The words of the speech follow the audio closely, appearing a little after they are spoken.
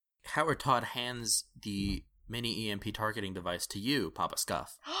Howard Todd hands the mini EMP targeting device to you, Papa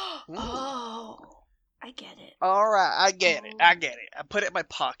Scuff. Oh, I get it. All right, I get it. I put it in my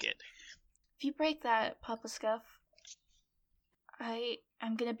pocket. If you break that, Papa Scuff,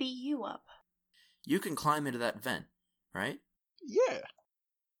 I'm gonna beat you up. You can climb into that vent, right? Yeah.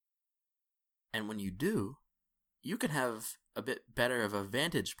 And when you do, you can have a bit better of a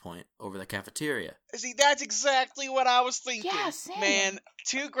vantage point over the cafeteria. See, that's exactly what I was thinking. Yeah, same. Man,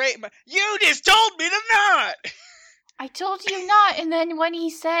 too great. You just told me to not! I told you not, and then when he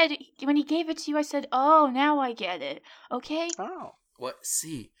gave it to you, I said, oh, now I get it. Okay? Oh. What?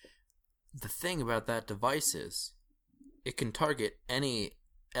 See, the thing about that device is, it can target any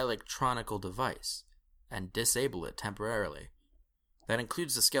electronical device and disable it temporarily. That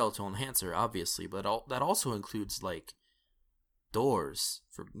includes the skeletal enhancer, obviously, but that also includes, like, doors.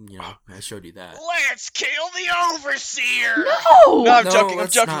 I showed you that. Let's kill the Overseer! No! No, I'm No, joking,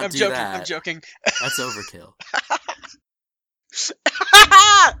 let's I'm joking, not I'm do joking, that. I'm joking. That's overkill.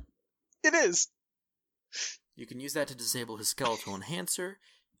 It is. You can use that to disable his skeletal enhancer.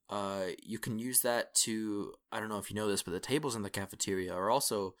 You can use that to, I don't know if you know this, but the tables in the cafeteria are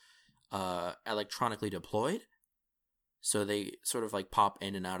also electronically deployed. So they sort of like pop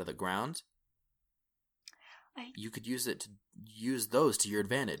in and out of the ground. You could use those to your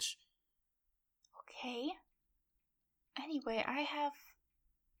advantage. Okay. Anyway, I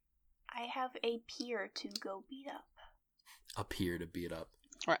have a pier to go beat up. A pier to beat up.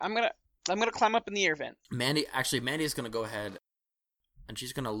 Alright, I'm gonna climb up in the air vent. Mandy's gonna go ahead and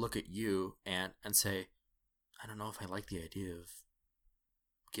she's gonna look at you, Ant, and say, I don't know if I like the idea of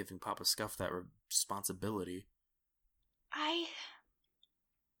giving Papa Scuff that responsibility.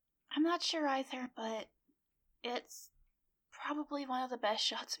 I'm not sure either, but it's probably one of the best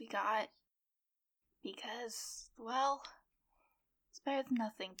shots we got. Because, well, it's better than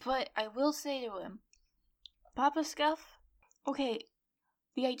nothing. But I will say to him, Papa Scuff, okay,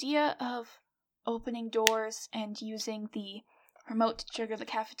 the idea of opening doors and using the remote to trigger the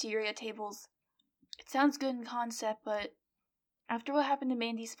cafeteria tables, it sounds good in concept, but after what happened to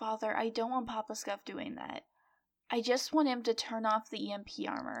Mandy's father, I don't want Papa Scuff doing that. I just want him to turn off the EMP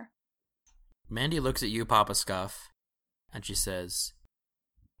armor. Mandy looks at you, Papa Scuff, and she says,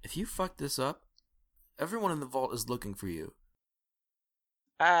 if you fuck this up, everyone in the vault is looking for you.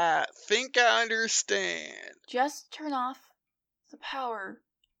 I think I understand. Just turn off the power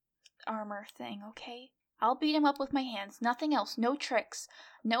armor thing, okay? I'll beat him up with my hands, nothing else, no tricks,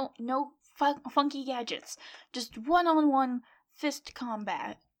 no funky gadgets, just one-on-one fist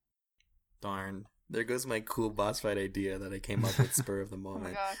combat. Darn. There goes my cool boss fight idea that I came up with spur of the moment. Oh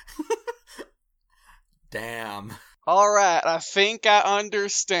my god. Damn. Alright, I think I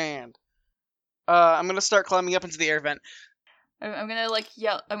understand. I'm gonna start climbing up into the air vent. I'm gonna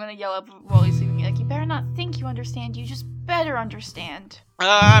yell up while he's leaving me, like, you better not think you understand, you just better understand.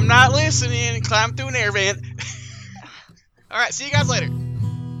 I'm not listening. Climb through an air vent. Alright, see you guys later.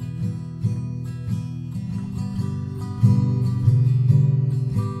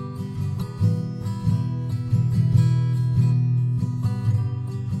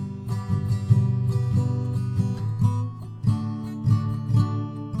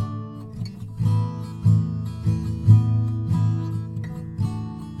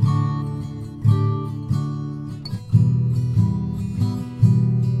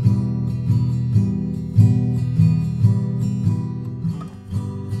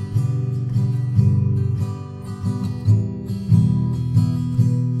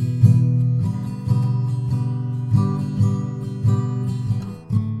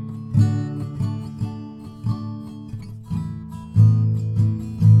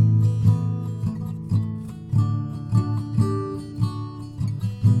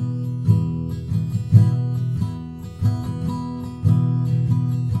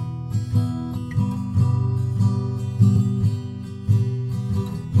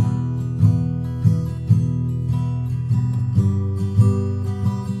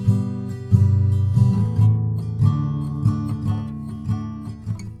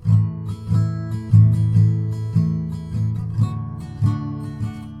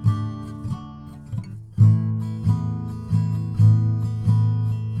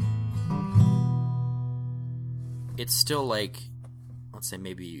 It's still like, let's say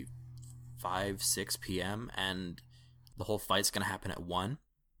maybe 5-6 p.m. and the whole fight's gonna happen at 1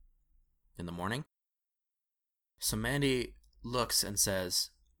 in the morning. So Mandy looks and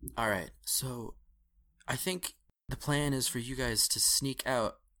says, alright, so I think the plan is for you guys to sneak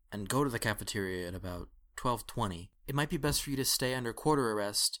out and go to the cafeteria at about 12:20. It might be best for you to stay under quarter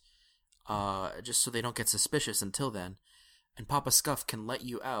arrest, just so they don't get suspicious until then, and Papa Scuff can let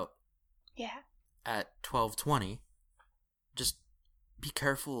you out Yeah. at 12:20. Just be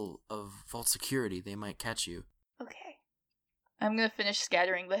careful of vault security. They might catch you. Okay. I'm gonna finish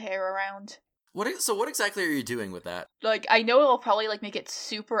scattering the hair around. So what exactly are you doing with that? Like, I know it'll probably, like, make it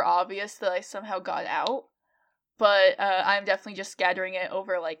super obvious that I somehow got out, but I'm definitely just scattering it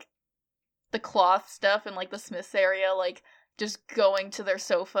over, like, the cloth stuff and, like, the Smiths area, like, just going to their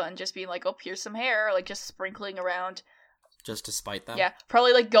sofa and just being like, oh, here's some hair, like, just sprinkling around. Just to spite them? Yeah,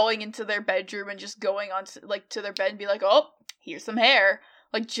 probably, like, going into their bedroom and just going on, to their bed and be like, oh, here's some hair,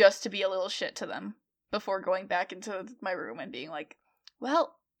 like, just to be a little shit to them, before going back into my room and being like,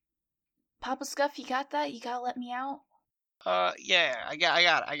 well, Papa Scuff, you got that? You gotta let me out? Yeah, I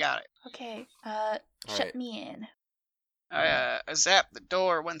got it. Okay, shut right. me in. I zap the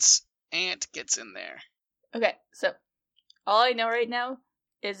door once Aunt gets in there. Okay, so, all I know right now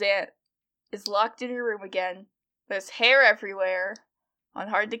is Aunt is locked in her room again. There's hair everywhere, on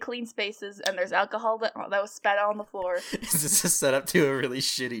hard-to-clean spaces, and there's alcohol that was spat out on the floor. Is this a setup to a really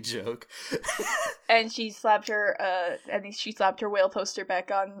shitty joke? And she slapped her whale poster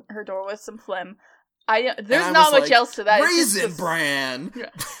back on her door with some phlegm. There's not much else to that. Raisin Bran! Yeah.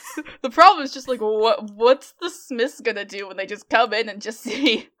 The problem is just like, what's the Smiths gonna do when they just come in and just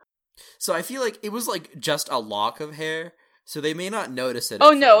see? So I feel like it was like just a lock of hair, so they may not notice it.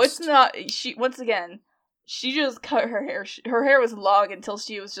 Oh no, it's not. She just cut her hair. Her hair was long until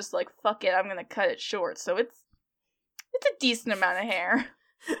she was just like, fuck it, I'm gonna cut it short. So it's a decent amount of hair.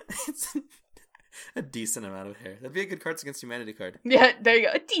 It's a decent amount of hair. That'd be a good Cards Against Humanity card. Yeah, there you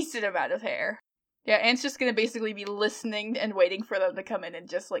go. A decent amount of hair. Yeah, Ant's just gonna basically be listening and waiting for them to come in and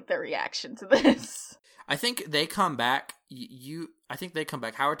just, like, their reaction to this. I think they come back. I think they come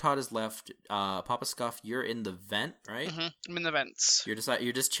back. Howard Todd is left. Papa Scuff, you're in the vent, right? Mm-hmm. I'm in the vents. You're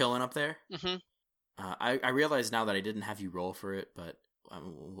just chilling up there. Mm-hmm. I realize now that I didn't have you roll for it, but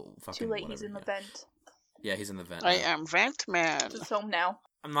too late. He's in the vent. Yeah, he's in the vent. I am Vent Man. Just home now.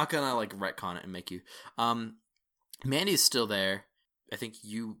 I'm not gonna like retcon it and make you. Mandy's still there. I think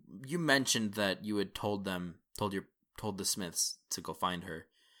you mentioned that you had told the Smiths to go find her.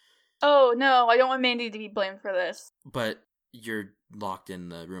 Oh no, I don't want Mandy to be blamed for this. But you're locked in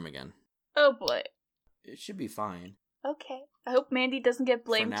the room again. Oh boy. It should be fine. Okay. I hope Mandy doesn't get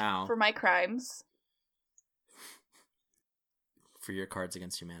blamed for my crimes. For your Cards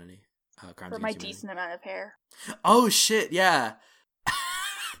Against Humanity. For my decent amount of hair. Oh shit, yeah.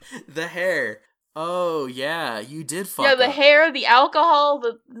 The hair. Oh yeah, you did fuck Yeah, the up. hair, the alcohol,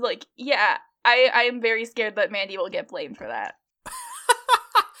 yeah. I am very scared that Mandy will get blamed for that.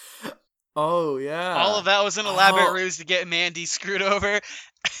 Oh yeah. All of that was an elaborate ruse to get Mandy screwed over.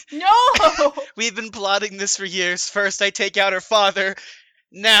 No! We've been plotting this for years. First I take out her father,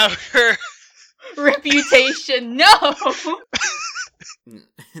 now her reputation, no!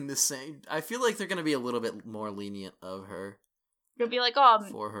 In the same, I feel like they're gonna be a little bit more lenient of her. You'll be like,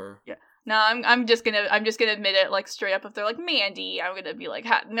 for her. Yeah. No, I'm just gonna admit it, like, straight up. If they're like, Mandy, I'm gonna be like,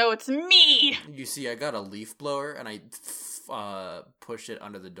 no, it's me! You see, I got a leaf blower, and I pushed it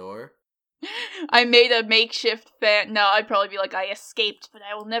under the door. I made a makeshift fan. No, I'd probably be like, I escaped, but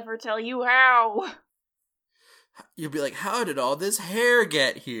I will never tell you how. You'd be like, how did all this hair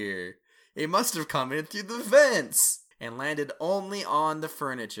get here? It must have come in through the vents and landed only on the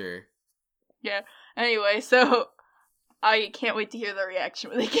furniture. Yeah. Anyway, so I can't wait to hear the reaction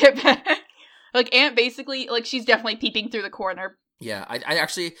when they get back. Like, Aunt basically, like, she's definitely peeping through the corner. Yeah,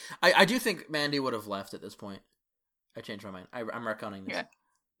 I do think Mandy would have left at this point. I changed my mind. I'm retconning this. Yeah.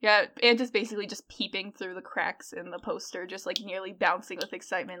 Yeah, Aunt is basically just peeping through the cracks in the poster, just, like, nearly bouncing with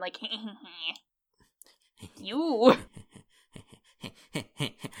excitement, like, you!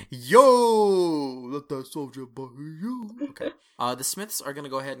 Yo! Let that soldier buy you. Okay. The Smiths are gonna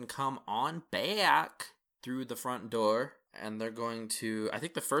go ahead and come on back through the front door, and they're going to, I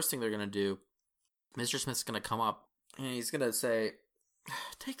think the first thing they're gonna do, Mr. Smith's gonna come up, and he's gonna say,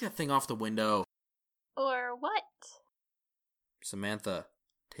 take that thing off the window. Or what? Samantha,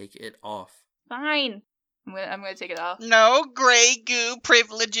 take it off. Fine. I'm gonna take it off. No Grey Goo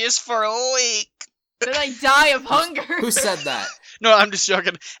privileges for a week. Then I die of hunger. Who said that? No, I'm just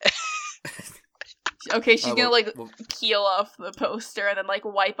joking. Okay, she's gonna, peel off the poster and then,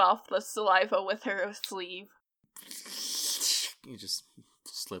 wipe off the saliva with her sleeve. He just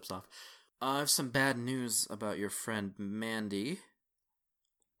slips off. I have some bad news about your friend Mandy.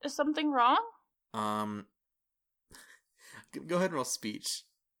 Is something wrong? Go ahead and roll speech.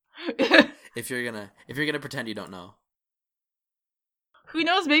 If you're gonna pretend you don't know. Who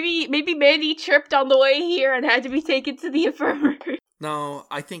knows? Maybe Mandy tripped on the way here and had to be taken to the infirmary. No,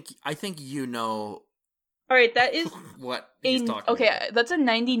 I think you know. All right, that is What he's talking okay. about. That's a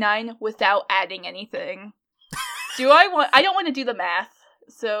 99 without adding anything. I don't want to do the math.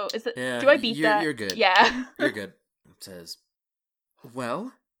 So is it? Yeah, do I beat that? You're good. Yeah. You're good. It says,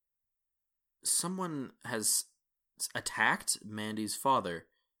 well, someone has attacked Mandy's father,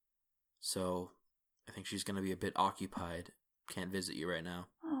 so I think she's going to be a bit occupied. Can't visit you right now.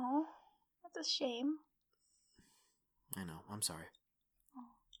 Oh, that's a shame. I know. I'm sorry.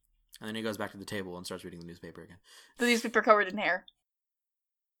 And then he goes back to the table and starts reading the newspaper again. The newspaper covered in hair.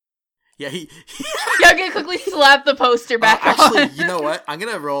 Yeah, he Yeah, I'm gonna quickly slap the poster back on. actually, you know what? I'm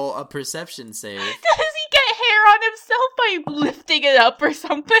going to roll a perception save. Does he get hair on himself by lifting it up or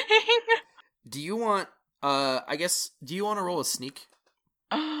something? Do you want, do you want to roll a sneak?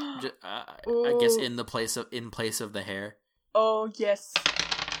 I guess in place of the hair. Oh, yes.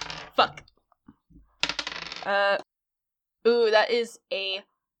 Fuck. That is it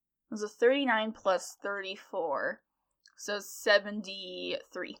was a 39 plus 34. So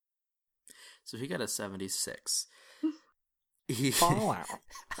 73. So he got a 76. He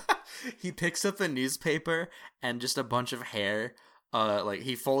he picks up the newspaper and just a bunch of hair. Like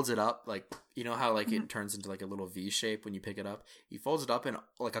he folds it up, like you know how like it turns into like a little V shape when you pick it up. He folds it up and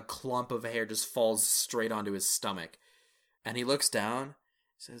like a clump of hair just falls straight onto his stomach. And he looks down,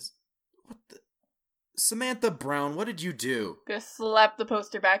 says, "What the Samantha Brown? What did you do?" Gonna slap the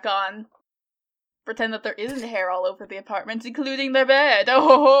poster back on. Pretend that there isn't hair all over the apartment, including the bed. Oh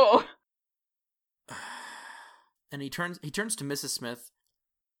ho ho! And he turns to Mrs. Smith,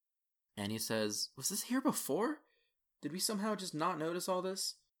 and he says, "Was this here before? Did we somehow just not notice all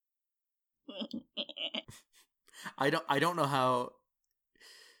this?" I don't know how.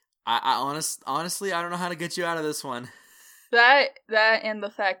 Honestly, I don't know how to get you out of this one. That and the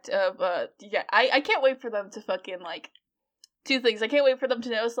fact of I can't wait for them to fucking like two things. I can't wait for them to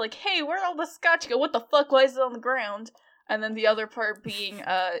notice like, hey, where'd all the scotch go? What the fuck? Why is it on the ground? And then the other part being,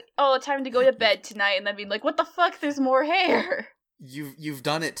 time to go to bed tonight, and then being like, what the fuck? There's more hair. You've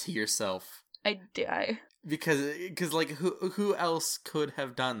done it to yourself. I Because like who else could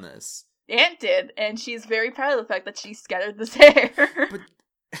have done this? Aunt did, and she's very proud of the fact that she scattered this hair.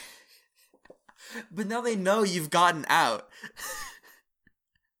 But now they know you've gotten out.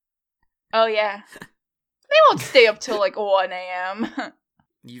 Oh yeah. They won't stay up till like 1 a.m.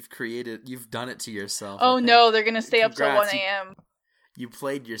 You've done it to yourself. Oh no, they're gonna stay up till 1 a.m. You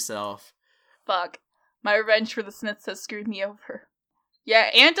played yourself. Fuck. My revenge for the Smiths has screwed me over. Yeah,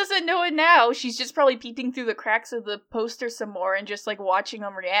 Aunt doesn't know it now. She's just probably peeping through the cracks of the poster some more and just like watching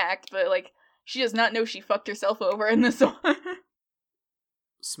them react, but like she does not know she fucked herself over in this one.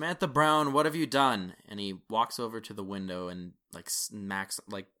 Samantha Brown, what have you done? And he walks over to the window and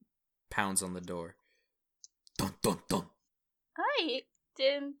pounds on the door. Dun dun dun. I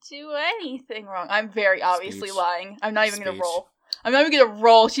didn't do anything wrong. I'm very obviously Speech. lying. I'm not even gonna Speech. roll. I'm not even gonna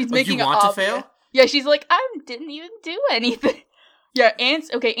roll. She's making you it want obvious. to fail? Yeah, she's like, I didn't even do anything. Yeah, Aunt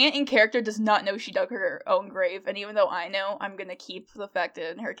in character does not know she dug her own grave, and even though I know, I'm gonna keep the fact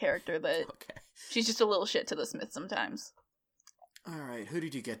in her character that Okay. she's just a little shit to the Smith sometimes. Alright, who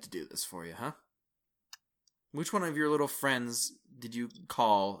did you get to do this for you, huh? Which one of your little friends did you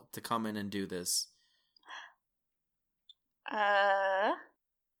call to come in and do this? Was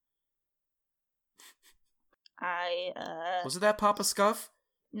it that Papa Scuff?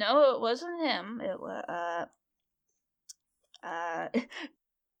 No, it wasn't him. It was,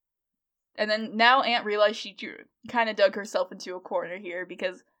 And then now Aunt realized she kind of dug herself into a corner here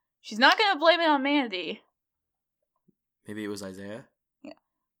because she's not gonna blame it on Mandy. Maybe it was Isaiah? Yeah.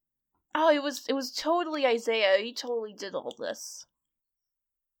 Oh, it was totally Isaiah. He totally did all this.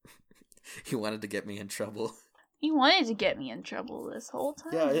 He wanted to get me in trouble. He wanted to get me in trouble this whole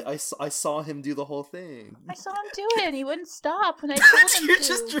time. Yeah, I saw him do the whole thing. I saw him do it, and he wouldn't stop when I told him You're to.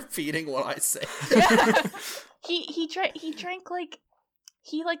 just repeating what I say. Yeah. He drank like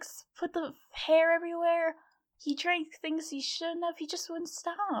he like put the hair everywhere. He drank things he shouldn't have. He just wouldn't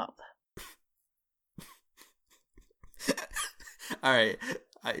stop. All right.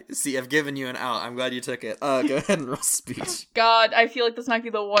 I've given you an out. I'm glad you took it. Go ahead and roll speech. God, I feel like this might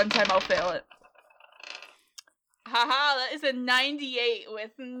be the one time I'll fail it. Haha, that is a 98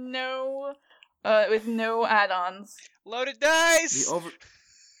 with no add-ons. Loaded dice!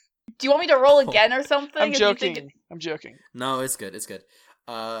 Do you want me to roll again or something? I'm If joking. you think I'm joking. No, it's good. It's good.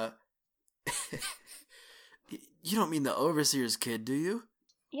 You don't mean the overseer's kid, do you?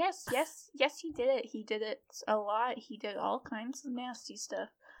 Yes, he did it. He did it a lot. He did all kinds of nasty stuff.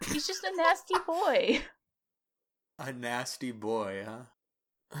 He's just a nasty boy. A nasty boy, huh?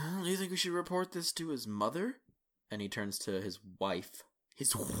 Do you think we should report this to his mother? And he turns to his wife,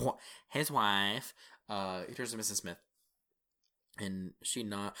 his wife. He turns to Mrs. Smith, and she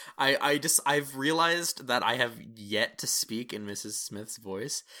not. I've realized that I have yet to speak in Mrs. Smith's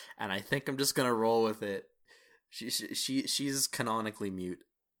voice, and I think I'm just gonna roll with it. She's canonically mute.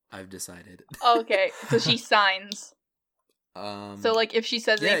 I've decided. Okay, so she signs. So like if she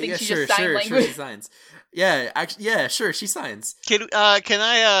says anything, she just sign language. Sure, she signs. Yeah, actually, yeah, sure, she signs. Can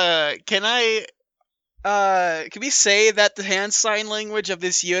we say that the hand sign language of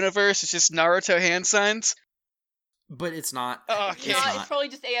this universe is just Naruto hand signs? But it's not. Oh, okay. It's probably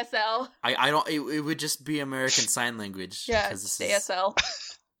just ASL. I don't. It would just be American Sign Language. Yeah, it's ASL.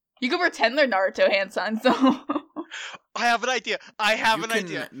 You can pretend they're Naruto hand signs, though. I have an idea.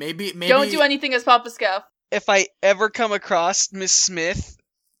 Maybe. Don't do anything as Papa Scuff. If I ever come across Miss Smith,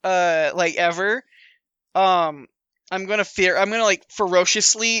 ever, I'm gonna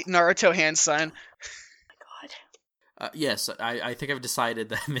ferociously Naruto hand sign. Yes, I think I've decided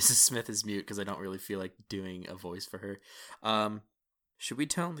that Mrs. Smith is mute because I don't really feel like doing a voice for her. Should we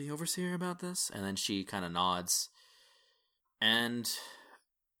tell the overseer about this? And then she kind of nods, and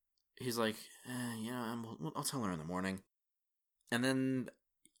he's like, I'll tell her in the morning. And then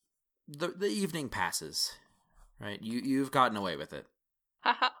the evening passes, right? You've gotten away with it.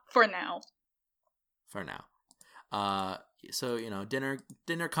 Haha, for now. So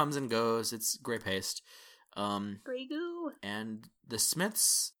dinner comes and goes. It's gray paste. Grey goo. And the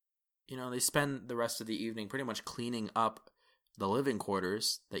Smiths, they spend the rest of the evening pretty much cleaning up the living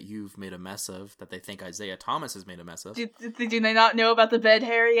quarters that you've made a mess of, that they think Isaiah Thomas has made a mess of. Do they not know about the bed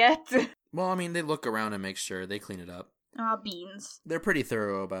hair yet? Well, I mean, they look around and make sure they clean it up. Beans. They're pretty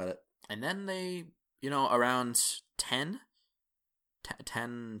thorough about it. And then they, around 10,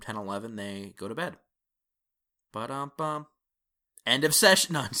 11, they go to bed. Ba-dum-bum. End of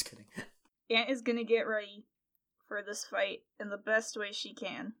session. No, I'm just kidding. Aunt is gonna get ready for this fight in the best way she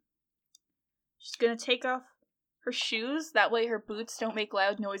can. She's gonna take off her shoes, that way her boots don't make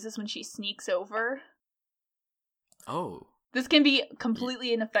loud noises when she sneaks over. Oh. This can be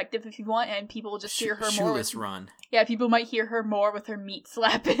completely ineffective if you want, and people will just hear her more. Shoeless run. Yeah, people might hear her more with her meat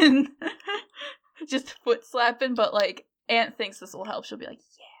slapping. Just foot slapping, but like, Aunt thinks this will help. She'll be like,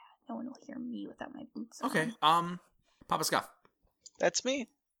 yeah, no one will hear me without my boots on. Okay, Papa Scuff. That's me.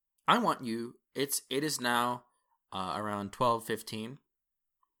 I want you, it is now around 12:15.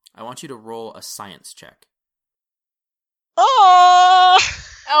 I want you to roll a science check.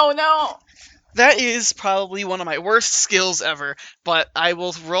 Oh no! That is probably one of my worst skills ever, but I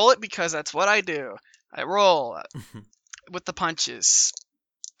will roll it because that's what I do. I roll with the punches,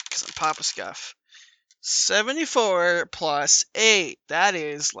 because I'm Papa Scuff. 74 plus 8, that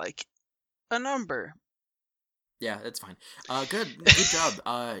is like a number. Yeah, that's fine. Good job.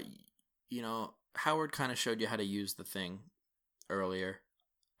 Howard kind of showed you how to use the thing earlier.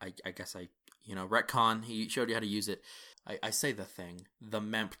 I guess retcon. He showed you how to use it. I say the thing, the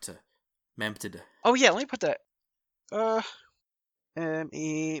mempted. Oh yeah, let me put that.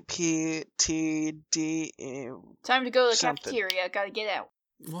 MEPTD. Time to go to the cafeteria. Gotta get out.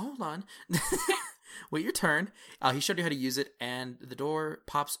 Well, hold on. Wait your turn. He showed you how to use it, and the door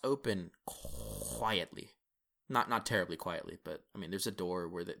pops open quietly. Not terribly quietly, but I mean, there's a door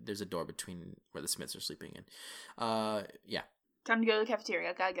there's a door between where the Smiths are sleeping in. Yeah. Time to go to the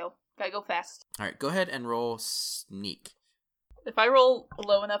cafeteria. Gotta go fast. All right, go ahead and roll sneak. If I roll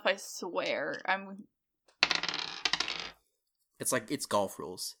low enough, I swear It's golf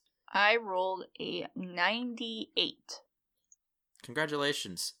rules. I rolled a 98.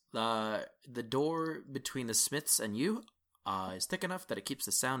 Congratulations. The door between the Smiths and you is thick enough that it keeps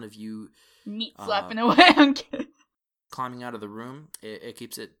the sound of you meat slapping away. I'm kidding. Climbing out of the room. It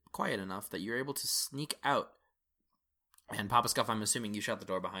keeps it quiet enough that you're able to sneak out. And Papa Scuff, I'm assuming you shut the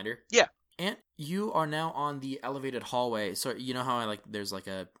door behind her? Yeah. And you are now on the elevated hallway. So you know how there's like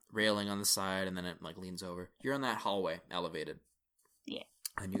a railing on the side and then it like leans over. You're on that hallway, elevated. Yeah.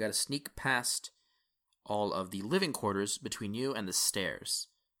 And you got to sneak past all of the living quarters between you and the stairs.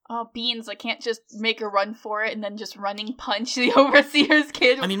 Oh, beans, I can't just make a run for it and then just running punch the overseer's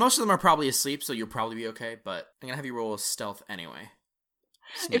kid. I mean, most of them are probably asleep, so you'll probably be okay, but I'm going to have you roll a stealth anyway.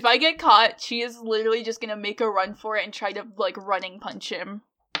 Sneak. If I get caught, she is literally just going to make a run for it and try to, running punch him.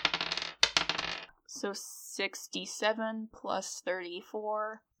 So 67 plus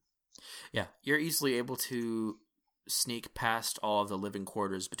 34. Yeah, you're easily able to sneak past all of the living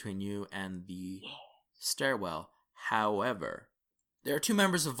quarters between you and the stairwell. However, there are two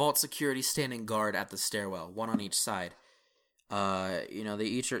members of Vault Security standing guard at the stairwell, one on each side. They're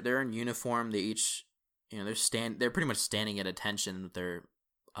in uniform. They each, they're pretty much standing at attention with their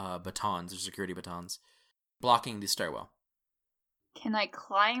batons, their security batons, blocking the stairwell. Can I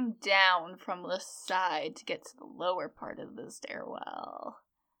climb down from the side to get to the lower part of the stairwell?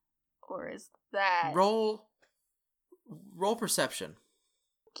 Or is that... Roll perception.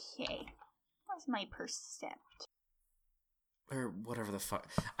 Okay. Where's my percept? Or whatever the fuck.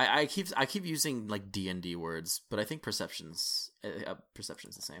 I keep using like D&D words, but I think perception's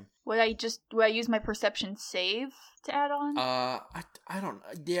the same. Would I use my perception save to add on? I don't.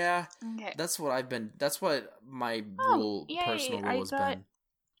 Yeah. Okay. That's what my personal rule has been.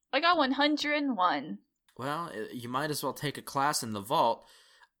 I got 101. Well, you might as well take a class in the vault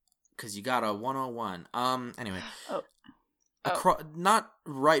because you got a 101. Anyway. Not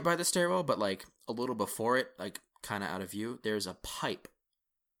right by the stairwell, but like a little before it, like kind of out of view, there's a pipe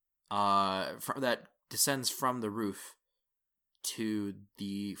that descends from the roof to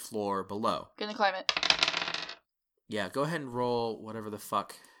the floor below. Gonna climb it. Yeah, go ahead and roll whatever the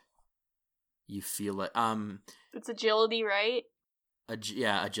fuck you feel like. It's agility, right?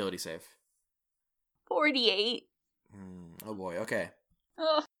 Agility save. 48. Oh boy, okay.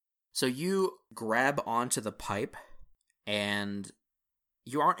 Ugh. So you grab onto the pipe, and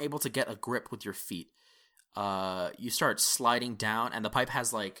you aren't able to get a grip with your feet. You start sliding down, and the pipe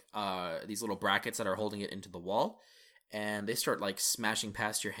has like these little brackets that are holding it into the wall, and they start like smashing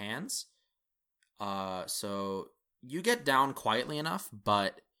past your hands. So you get down quietly enough,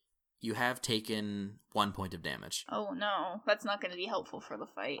 but you have taken 1 point of damage. Oh no, that's not going to be helpful for the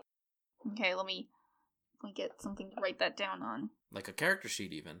fight. Okay, let me get something to write that down on. Like a character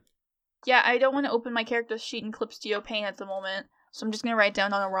sheet, even. Yeah, I don't want to open my character sheet in Clipstio Paint at the moment, so I'm just going to write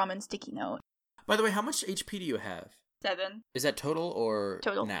down on a ramen sticky note. By the way, how much HP do you have? 7. Is that total or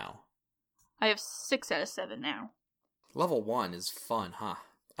total? Now? I have 6 out of 7 now. Level 1 is fun, huh?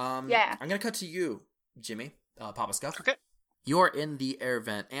 Yeah. I'm gonna cut to you, Jimmy. Papa Scuff. Okay. You're in the air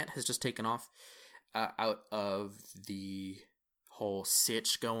vent. Ant has just taken off out of the whole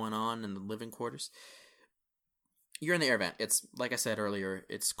sitch going on in the living quarters. You're in the air vent. It's, like I said earlier,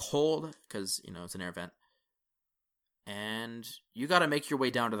 it's cold because, it's an air vent. And you gotta make your way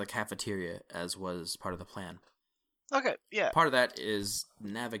down to the cafeteria, as was part of the plan. Okay, yeah. Part of that is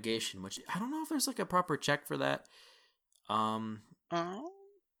navigation, which I don't know if there's like a proper check for that.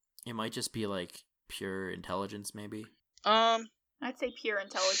 It might just be like pure intelligence, maybe. I'd say pure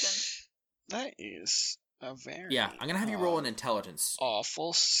intelligence. That is a very I'm gonna have you roll an intelligence.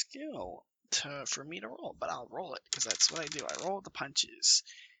 Awful skill for me to roll, but I'll roll it because that's what I do. I roll the punches.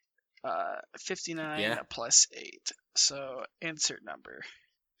 59 plus 8. So insert number.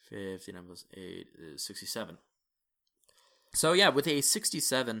 59 plus 8 is 67. So yeah, with a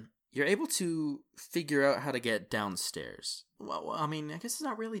 67, you're able to figure out how to get downstairs. Well, I mean, I guess it's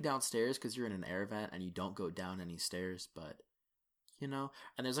not really downstairs because you're in an air vent and you don't go down any stairs, but, and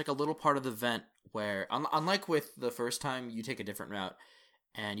there's like a little part of the vent where, unlike with the first time, you take a different route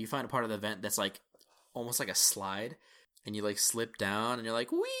and you find a part of the vent that's like almost like a slide and you like slip down and you're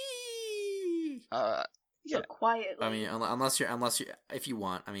like, whee! Yeah. So quietly. I mean, unless you're, if you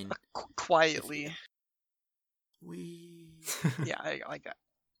want, I mean. Quietly. Wee. Yeah, I like that.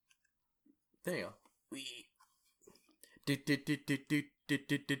 There you go. Wee.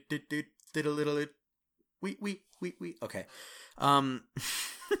 Wee. Okay. I'm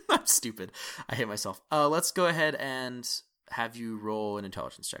stupid. I hate myself. Let's go ahead and have you roll an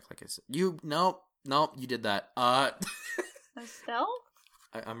intelligence check, like I said. Nope, you did that. A stealth?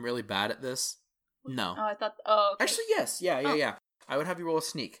 I'm really bad at this. No. Oh, I thought. Oh, okay. Actually, yes. Yeah. I would have you roll a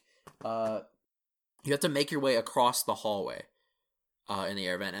sneak. You have to make your way across the hallway in the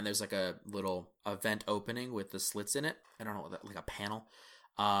air vent, and there's like a little vent opening with the slits in it. I don't know, like a panel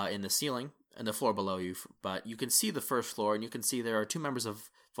in the ceiling and the floor below you. But you can see the first floor, and you can see there are 2 members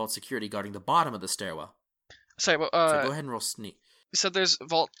of Vault Security guarding the bottom of the stairwell. Sorry, but so go ahead and roll sneak. You said there's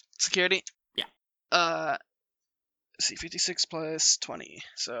Vault Security? Yeah. Let's see, 56 plus 20,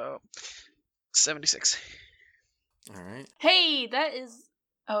 so 76. All right. Hey, that is...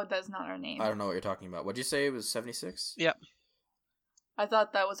 Oh, that's not our name. I don't know what you're talking about. What'd you say? It was 76? Yep. I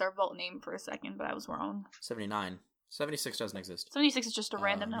thought that was our vault name for a second, but I was wrong. 79. 76 doesn't exist. 76 is just a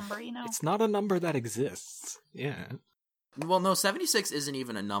random number, It's not a number that exists. Yeah. Well, no, 76 isn't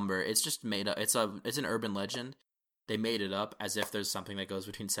even a number. It's just made up. It's an urban legend. They made it up as if there's something that goes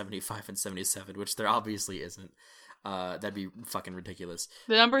between 75 and 77, which there obviously isn't. That'd be fucking ridiculous.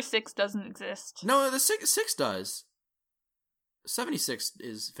 The number 6 doesn't exist. No, the 6 does. 76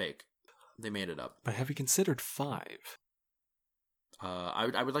 is fake. They made it up. But have you considered 5?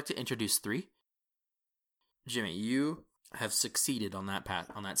 I would like to introduce 3. Jimmy, you have succeeded on that path,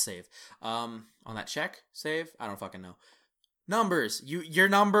 on that save. On that check save? I don't fucking know. Numbers. Your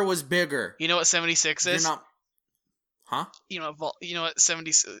number was bigger. You know what 76 is? You're not... Huh? You know what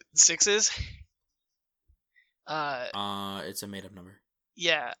 76 is? It's a made-up number.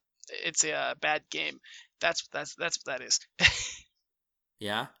 Yeah, it's a bad game. That's what that is.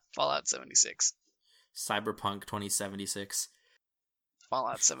 Yeah? Fallout 76. Cyberpunk 2076.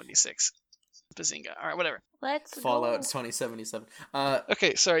 Fallout 76. Bazinga. All right, whatever. Let's Fallout go. 2077.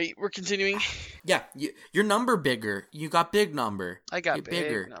 Okay, sorry, we're continuing. Yeah, your number bigger. You got big number. I got You're big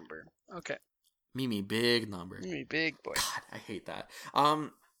bigger. number. Okay. Mimi, big number. Me big boy. God, I hate that.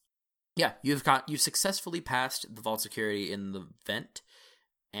 Yeah, you've successfully passed the vault security in the vent,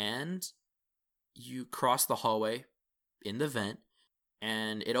 and you cross the hallway in the vent,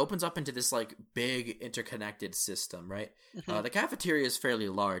 and it opens up into this like big interconnected system, right? Mhm. The cafeteria is fairly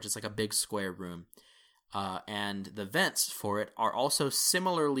large. It's like a big square room, and the vents for it are also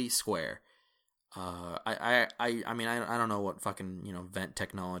similarly square. I mean, I don't know what fucking vent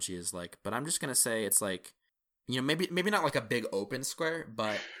technology is like, but I'm just gonna say it's like, maybe not like a big open square,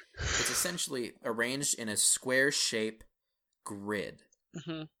 but it's essentially arranged in a square shape grid.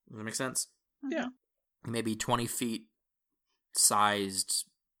 Mhm. Does that make sense? Yeah. Maybe 20 feet sized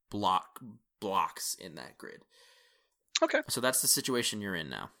blocks in that grid. Okay. So that's the situation you're in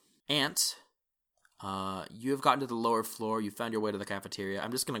now. Ant, you have gotten to the lower floor. You found your way to the cafeteria.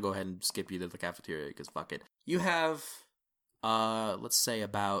 I'm just going to go ahead and skip you to the cafeteria because fuck it. You have, let's say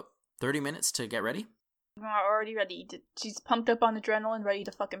about 30 minutes to get ready. I'm already ready. She's pumped up on adrenaline, ready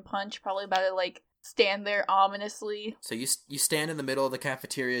to fucking punch. Probably about to, like, stand there ominously. So you stand in the middle of the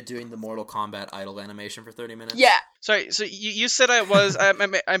cafeteria doing the Mortal Kombat idle animation for 30 minutes? Yeah. Sorry, so you said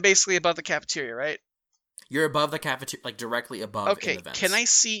I'm basically above the cafeteria, right? You're above the cafeteria, like directly above Okay, in the vents. can I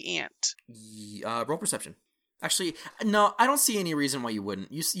see Ant? Roll perception. Actually, no, I don't see any reason why you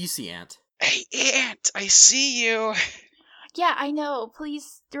wouldn't. You see Ant. Hey, Ant, I see you. Yeah, I know.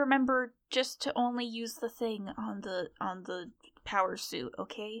 Please remember just to only use the thing on the power suit,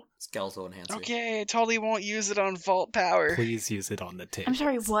 okay? Skeletal enhancer. Okay, I totally won't use it on Vault Power. Please use it on the table. I'm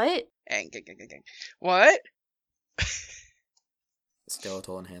sorry, what? Gang. What?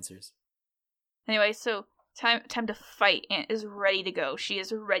 Skeletal enhancers. Anyway, so time to fight. Ant is ready to go. She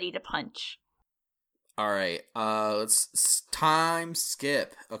is ready to punch. All right. Let's time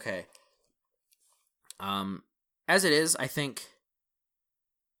skip. Okay. As it is, I think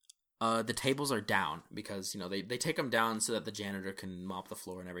the tables are down because they take them down so that the janitor can mop the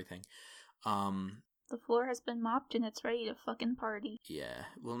floor and everything. The floor has been mopped and it's ready to fucking party. Yeah.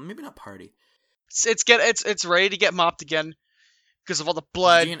 Well, maybe not party. It's ready to get mopped again because of all the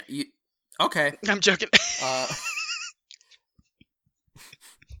blood. Eugene, okay. I'm joking.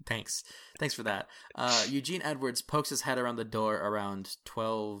 Thanks for that. Eugene Edwards pokes his head around the door around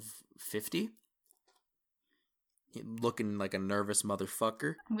 12:50. Looking like a nervous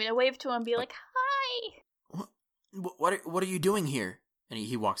motherfucker. I'm gonna wave to him and be like, hi! What are you doing here? And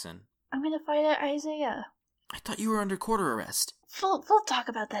he walks in. I'm gonna fight out Isaiah. I thought you were under quarter arrest. We'll talk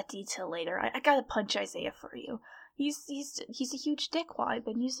about that detail later. I gotta punch Isaiah for you. He's a huge dick while I've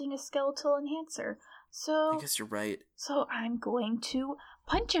been using a skeletal enhancer. So I guess you're right. So I'm going to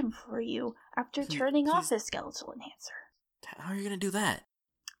punch him for you after turning off his skeletal enhancer. How are you gonna do that?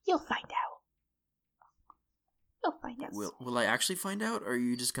 You'll find out. You'll find out. Will I actually find out, or are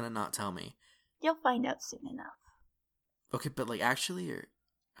you just gonna not tell me? You'll find out soon enough. Okay, but like actually, or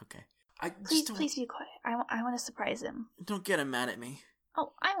okay. Please be quiet. I want to surprise him. Don't get him mad at me.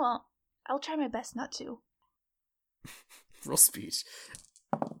 Oh, I won't. I'll try my best not to. Roll speech.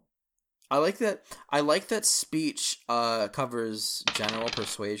 I like that speech covers general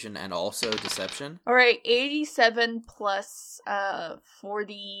persuasion and also deception. All right, 87 plus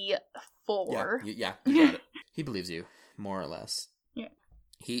 44. Yeah, you got it. He believes you, more or less. Yeah.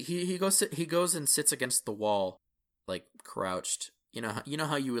 He goes and sits against the wall, like crouched. You know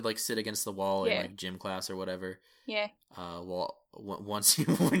how you would like sit against the wall in like gym class or whatever. Yeah. Well,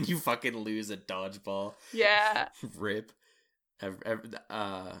 when you fucking lose a dodgeball. Yeah. Rip.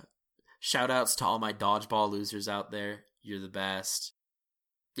 Shout outs to all my dodgeball losers out there. You're the best.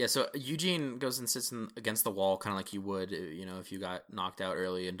 Yeah, so Eugene goes and sits against the wall, kind of like you would, if you got knocked out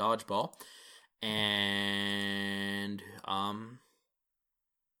early in dodgeball. And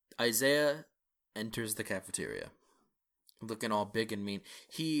Isaiah enters the cafeteria, looking all big and mean.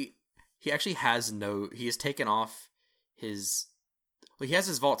 He actually has he has taken off his. Well, he has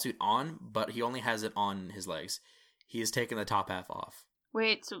his vault suit on, but he only has it on his legs. He has taken the top half off.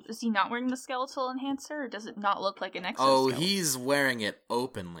 Wait, so is he not wearing the skeletal enhancer, or does it not look like an exoskeleton? Oh, he's wearing it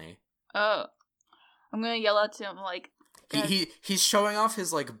openly. Oh. I'm gonna yell out to him, like... He's showing off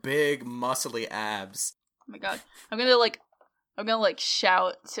his, like, big, muscly abs. Oh my god. I'm gonna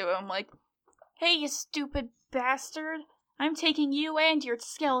shout to him, like, hey, you stupid bastard. I'm taking you and your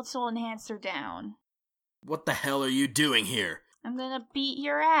skeletal enhancer down. What the hell are you doing here? I'm gonna beat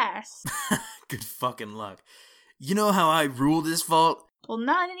your ass. Good fucking luck. You know how I rule this vault? Well,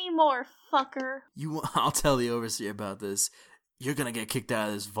 not anymore, fucker. I'll tell the overseer about this. You're gonna get kicked out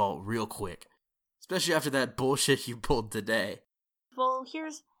of this vault real quick. Especially after that bullshit you pulled today. Well,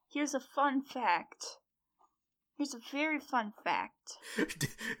 here's a fun fact. Here's a very fun fact.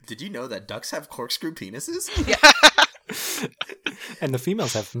 Did you know that ducks have corkscrew penises? And the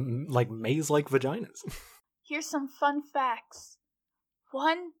females have, maze-like vaginas. Here's some fun facts.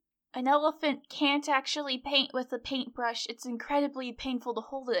 1, an elephant can't actually paint with a paintbrush. It's incredibly painful to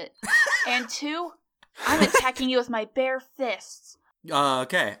hold it. And 2, I'm attacking you with my bare fists.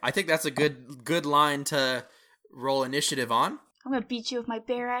 Okay. I think that's a good line to roll initiative on. I'm gonna beat you with my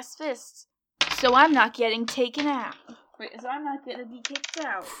bare ass fists. So I'm not getting taken out. So I'm not gonna be kicked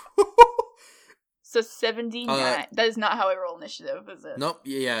out. So 79. That is not how I roll initiative, is it? Nope.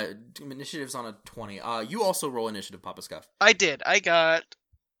 Yeah. Initiative's on a 20. You also roll initiative, Papa Scuff. I did. I got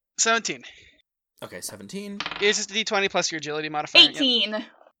 17. Okay, 17. It's just a d20 plus your agility modifier. 18. Yep.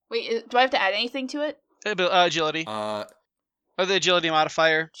 Wait, do I have to add anything to it? Agility. Or the agility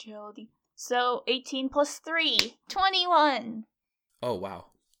modifier. Agility. So 18 plus 3. 21. Oh, wow.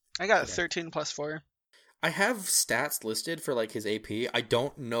 I got 13 plus 4. I have stats listed for, his AP. I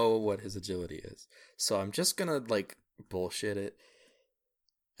don't know what his agility is. So I'm just gonna, bullshit it,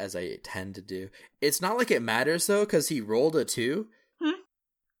 as I tend to do. It's not like it matters, though, because he rolled a 2.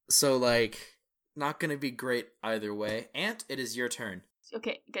 So, not gonna be great either way. Ant, it is your turn.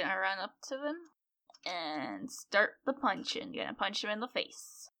 Okay, gonna run up to them and start the punching. Gonna punch him in the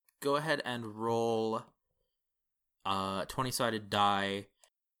face. Go ahead and roll 20-sided die.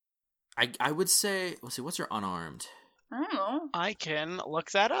 I would say, let's see, what's your unarmed? I don't know. I can look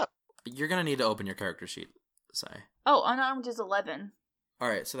that up. You're going to need to open your character sheet, say. Oh, unarmed is 11.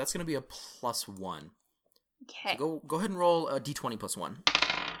 Alright, so that's going to be a +1. Okay. So go ahead and roll a d20 +1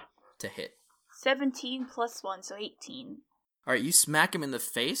 to hit. 17 plus 1, so 18. Alright, you smack him in the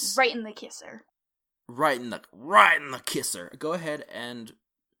face. Right in the kisser. Right in the kisser. Go ahead and,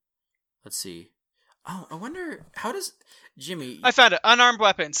 let's see. Oh, I wonder, how does Jimmy... I found it. Unarmed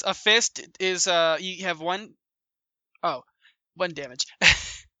weapons. A fist is, you have one damage.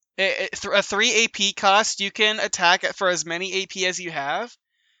 A 3 AP cost, you can attack for as many AP as you have.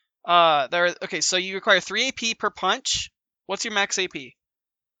 Okay, so you require 3 AP per punch. What's your max AP?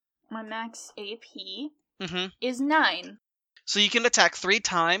 My max AP is 9. So you can attack 3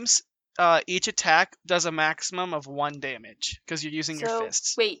 times. Each attack does a maximum of 1 damage, because you're using your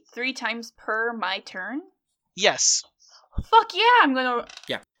fists. Wait, 3 times per my turn? Yes. Fuck yeah, I'm gonna...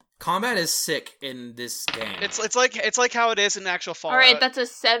 Yeah. Combat is sick in this game. It's like how it is in actual Fallout. Alright, that's a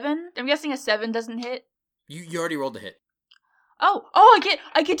 7. I'm guessing a 7 doesn't hit. You already rolled a hit. Oh,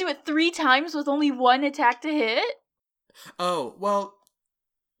 I get do it 3 times with only 1 attack to hit? Oh, well...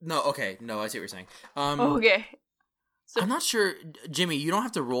 No, okay. No, I see what you're saying. Okay. So, I'm not sure, Jimmy, you don't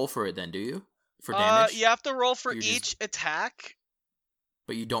have to roll for it then, do you? For damage? You have to roll for You're each attack.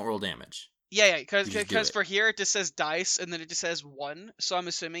 But you don't roll damage. Yeah, You just do because it. for here it just says dice, and then it just says 1, so I'm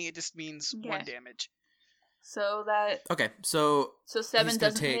assuming it just means 1 damage. so that... Okay, so 7 he's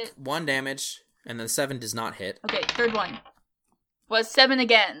gonna doesn't take hit? 1 damage, and then 7 does not hit. Okay, third one. Was 7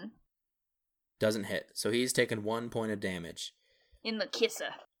 again. Doesn't hit. So he's taken 1 point of damage. In the kisser.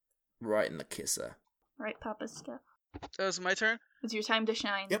 Right in the kisser. Right, Papa Scuff. That was my turn. It's your time to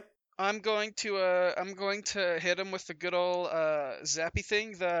shine. Yep. I'm going to hit him with the good old zappy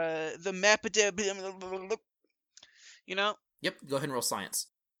thing, the map, you know. Yep. Go ahead and roll science.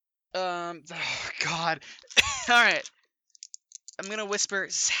 Oh God. All right. I'm gonna whisper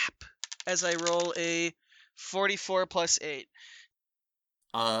zap as I roll a 44 plus 8.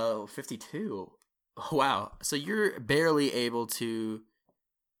 52. Wow. So you're barely able to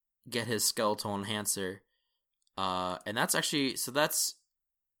get his skeletal enhancer. And that's actually, so that's,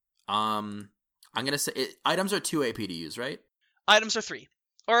 I'm gonna say, items are 2 AP to use, right? Items are 3.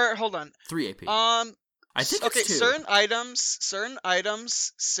 Or, hold on. 3 AP. I think okay, it's 2. certain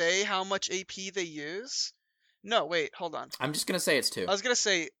items say how much AP they use. No, wait, hold on. I'm just gonna say it's 2. I was gonna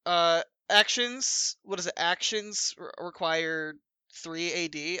say, actions, what is it? Actions require 3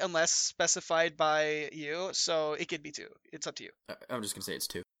 AD unless specified by you, so it could be 2. It's up to you. I'm just gonna say it's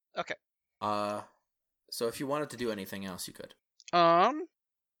 2. Okay. So if you wanted to do anything else, you could. I'm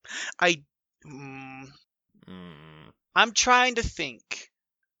trying to think.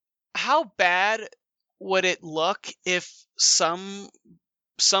 How bad would it look if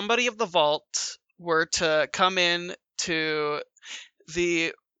somebody of the vault were to come in to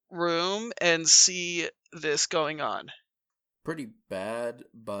the room and see this going on? Pretty bad,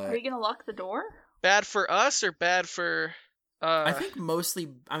 but Are you gonna lock the door? Bad for us or bad for? I think mostly.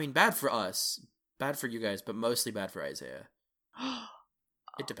 I mean, bad for us, bad for you guys, but mostly bad for Isaiah.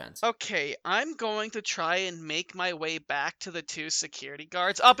 It depends. Okay, I'm going to try and make my way back to the 2 security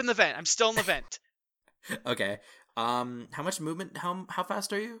guards up in the vent. I'm still in the vent. Okay. How much movement? How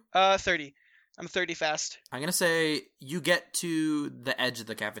fast are you? 30. I'm 30 fast. I'm gonna say you get to the edge of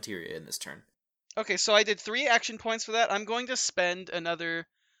the cafeteria in this turn. Okay, so I did 3 action points for that. I'm going to spend another.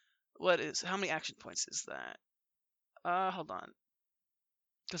 How many action points is that? Hold on.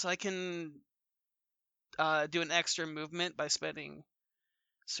 Because I can do an extra movement by spending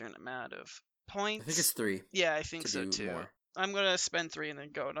a certain amount of points. I think it's 3. Yeah, I think to so do too. more. I'm gonna spend 3 and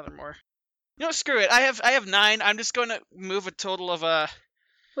then go another more. You know, screw it. I have 9. I'm just gonna move a total of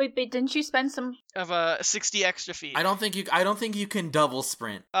Wait, didn't you spend some? 60 extra feet. I don't think you can double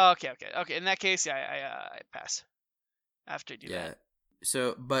sprint. Oh, okay. In that case, yeah, I pass. After I do Yeah. that.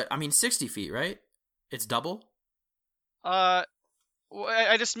 So, but I mean, 60 feet, right? It's double. I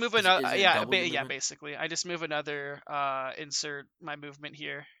just move another. is it Yeah, double your yeah, movement? basically, I just move another. Insert my movement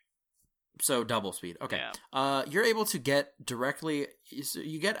here. So double speed. Okay. Yeah. You're able to get directly. So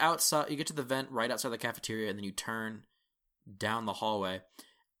you get outside. You get to the vent right outside the cafeteria, and then you turn down the hallway,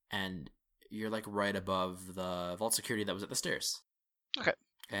 and you're like right above the vault security that was at the stairs. Okay.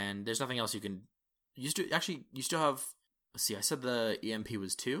 And there's nothing else you can. You still have. Let's see. I said the EMP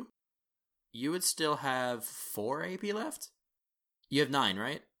was 2. You would still have 4 AP left. You have 9,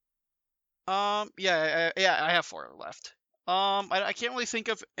 right? Yeah, I have 4 left. I can't really think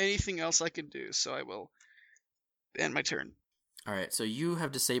of anything else I can do, so I will end my turn. All right, so you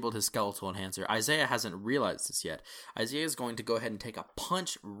have disabled his skeletal enhancer. Isaiah hasn't realized this yet. Isaiah is going to go ahead and take a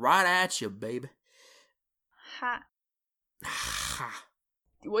punch right at you, babe. Ha. Ha.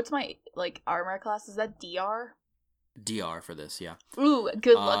 What's my armor class? Is that DR? DR for this, yeah. Ooh,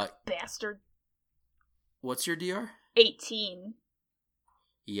 good luck, bastard. What's your DR? 18.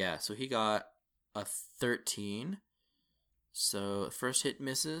 Yeah, so he got a 13. So first hit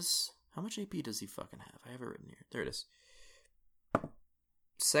misses. How much AP does he fucking have? I have it written here. There it is.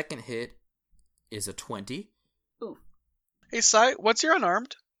 Second hit is a 20. Ooh. Hey, Sai, what's your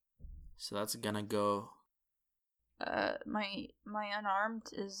unarmed? So that's gonna go. My unarmed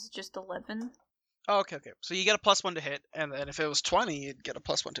is just 11. Oh, okay. So you get a +1 to hit, and then if it was 20, you'd get a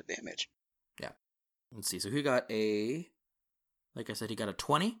 +1 to damage. Yeah. Let's see. So he got like I said, he got a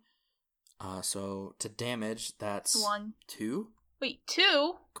 20. So to damage, that's 1. 2. Wait,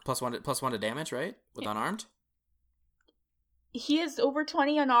 2? +1 to damage, right? With unarmed? He is over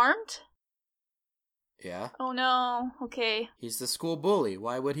 20 unarmed? Yeah. Oh no. Okay. He's the school bully.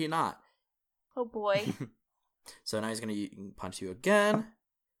 Why would he not? Oh boy. So now he's going to punch you again.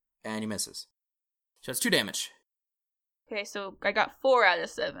 And he misses. So it's 2 damage. Okay, so I got 4 out of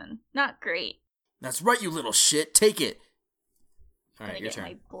 7. Not great. That's right, you little shit. Take it. I'm Alright, gonna your get turn.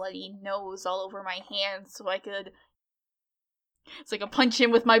 my bloody nose all over my hands so I could. It's like a punch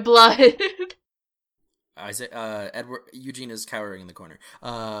him with my blood. Eugene is cowering in the corner.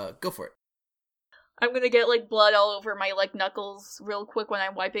 Go for it. I'm gonna get blood all over my knuckles real quick when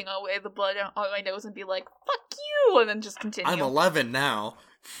I'm wiping away the blood on my nose and be like, "Fuck you," and then just continue. I'm 11 now.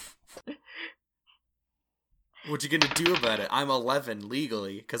 What you gonna do about it? I'm 11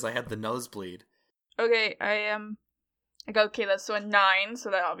 legally because I had the nosebleed. Okay, I got okay. That's a 9, so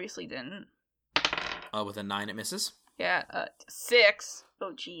that obviously didn't. With a 9, it misses. Yeah, 6.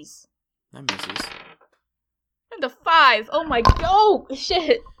 Oh jeez. That misses. And a 5. Oh my. Oh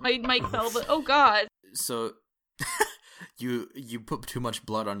shit. My mic fell, but oh god. So, you put too much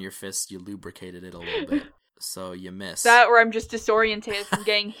blood on your fist. You lubricated it a little bit, so you miss. That or I'm just disorientated from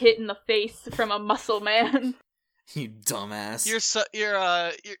getting hit in the face from a muscle man. You dumbass.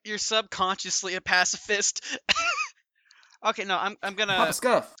 You're subconsciously a pacifist. Okay, no, I'm gonna Papa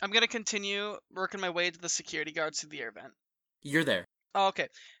Scuff. I'm gonna continue working my way to the security guards to the air vent. You're there. Oh, okay.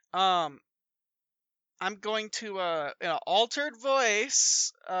 I'm going to in an altered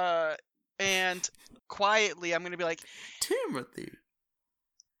voice and quietly I'm gonna be like, Timothy.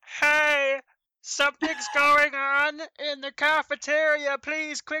 "Hey, something's going on in the cafeteria.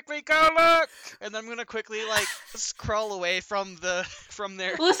 Please quickly go look." And then I'm gonna quickly crawl away from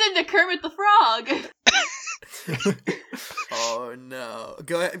there. Listen to Kermit the Frog. Oh no.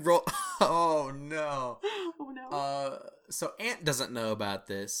 Go ahead, roll. Oh no. Oh no. So Ant doesn't know about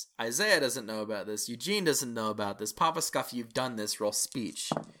this. Isaiah doesn't know about this. Eugene doesn't know about this. Papa Scuff, you've done this. Roll speech.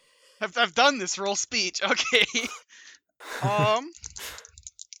 I've done this roll speech. Okay.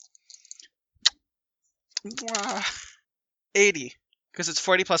 80, because it's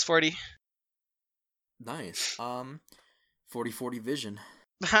 40 plus 40. Nice. 40/40 vision.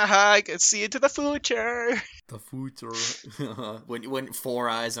 I can see into the future. The future. when 4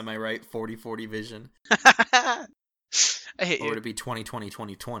 eyes, am I right? 40/40 vision. I hate Or you. would it be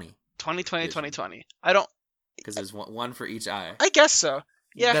 20/20/20/20? 2020, Vision. 2020. I don't. Because there's one for each eye. I guess so.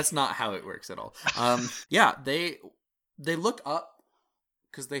 Yeah. That's not how it works at all. Yeah, they look up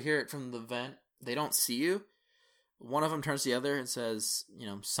because they hear it from the vent. They don't see you. One of them turns to the other and says,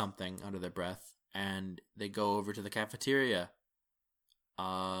 something under their breath, and they go over to the cafeteria.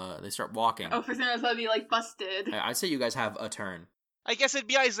 They start walking. Oh, for some reason I'd be like busted. I'd say you guys have a turn. I guess it'd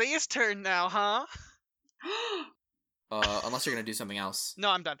be Isaiah's turn now, huh? Unless you're gonna do something else. No,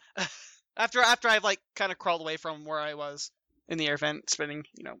 I'm done. After I've like kind of crawled away from where I was in the air vent, spending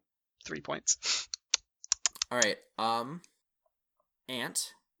 3 points. All right.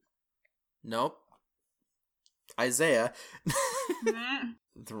 Ant. Nope. Isaiah.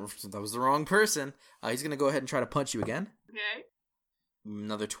 That was the wrong person. He's gonna go ahead and try to punch you again. Okay.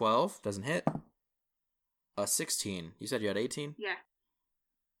 Another 12 doesn't hit. 16. You said you had 18. Yeah.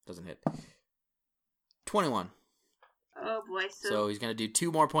 Doesn't hit. 21. Oh boy. So he's gonna do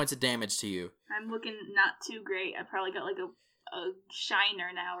 2 more points of damage to you. I'm looking not too great. I probably got like a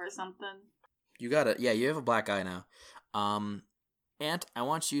shiner now or something. You got it. Yeah, you have a black eye now. Ant, I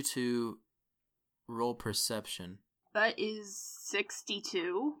want you to roll perception. That is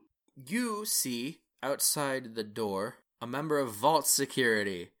 62. You see outside the door a member of Vault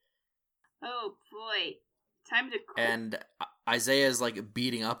Security. Oh boy. Time to quit. And Isaiah is like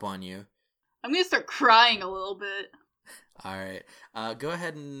beating up on you. I'm gonna start crying a little bit. All right. Go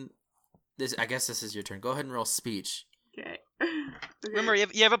ahead and I guess this is your turn. Go ahead and roll speech. Okay. Remember,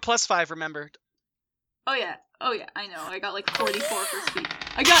 you have a +5. Remember. Oh yeah, I know. I got like 44 for speed.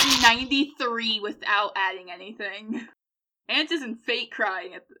 I got 93 without adding anything. Ant isn't fake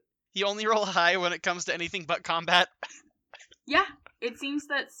crying at the... You only roll high when it comes to anything but combat. Yeah, it seems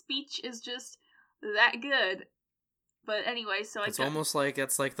that speech is just that good. But anyway, so It's almost like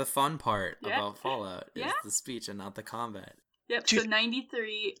it's like the fun part about Fallout is Yeah. the speech and not the combat. Yep, so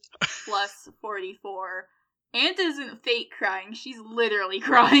 93 plus 44. Ant isn't fake crying, she's literally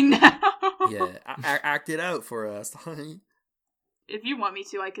crying now. Yeah, act it out for us. If you want me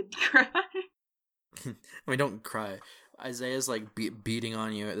to, I could cry. I mean, don't cry. Isaiah's like beating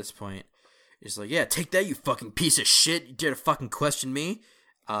on you at this point. He's like, yeah, take that, you fucking piece of shit. You dare to fucking question me?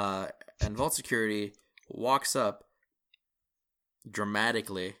 And Vault Security walks up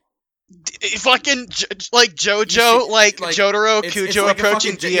dramatically. Fucking like JoJo, like Jotaro Kujo like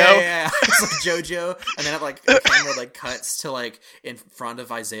approaching Dio. Dio. Yeah. It's like JoJo, and then the camera like cuts to like in front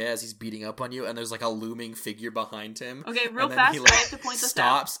of Isaiah as he's beating up on you, and there's like a looming figure behind him. Okay, real and then fast, he, like, I have to point this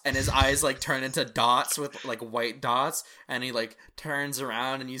stops, and his eyes like turn into dots with like white dots, and he like turns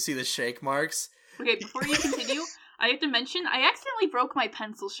around, and you see the shake marks. Okay, before you continue, I have to mention I accidentally broke my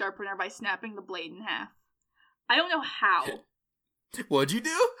pencil sharpener by snapping the blade in half. I don't know how. What'd you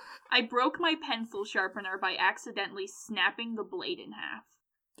do? I broke my pencil sharpener by accidentally snapping the blade in half.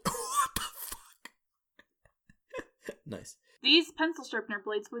 What the fuck? Nice. These pencil sharpener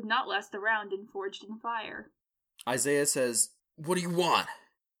blades would not last a round and forged in fire. Isaiah says, "What do you want?"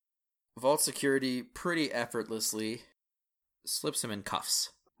 Vault Security pretty effortlessly slips him in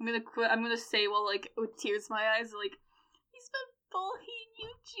cuffs. I'm gonna say, well, like, with tears in my eyes, like, he's been bullying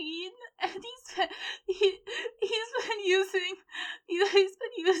Eugene, and he's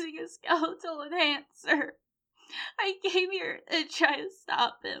been using a skeletal enhancer. I came here to try to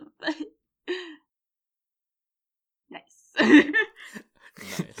stop him, but nice.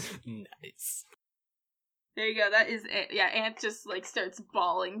 Nice. There you go. That is it. Yeah, Ant just like starts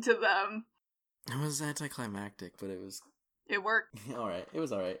bawling to them. It was anticlimactic, but it was It worked. all right. It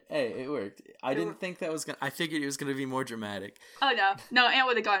was all right. Hey, it worked. I didn't think that was gonna. I figured it was gonna be more dramatic. Oh no, Ant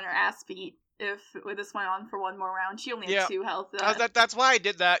would have gotten her ass beat if this went on for one more round. She only had 2 health. That's why I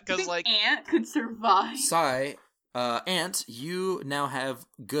did that, I because think like Ant could survive. Sai, Ant, you now have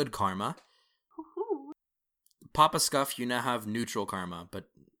good karma. Woohoo. Papa Scuff, you now have neutral karma. But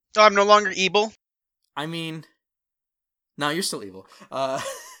I'm no longer evil. I mean, no, you're still evil.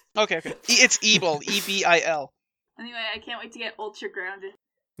 Okay. It's evil. EVIL. Anyway, I can't wait to get ultra grounded.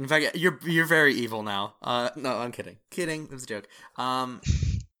 In fact, you're very evil now. No, I'm kidding. Kidding. It was a joke.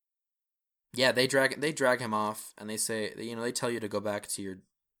 Yeah, they drag him off, and they say, they tell you to go back to your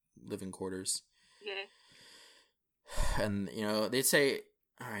living quarters. Okay. And they say,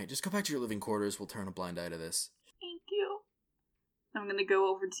 all right, just go back to your living quarters. We'll turn a blind eye to this. Thank you. I'm gonna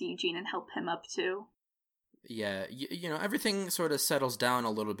go over to Eugene and help him up too. Yeah, everything sort of settles down a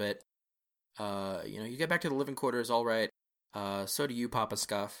little bit. You get back to the living quarters, all right. So do you, Papa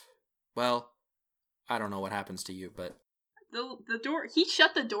Scuff. Well, I don't know what happens to you, but The door, he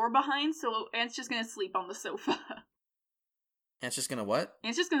shut the door behind, so Aunt's just gonna sleep on the sofa. Aunt's just gonna what?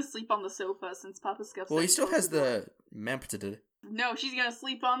 Aunt's just gonna sleep on the sofa since Papa Scuff Well, said he still has closed door. the map to do. No, she's gonna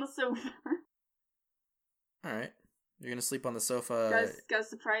sleep on the sofa. Alright. You're gonna sleep on the sofa. Gotta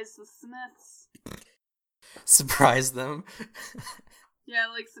surprise the Smiths. Surprise them. Yeah,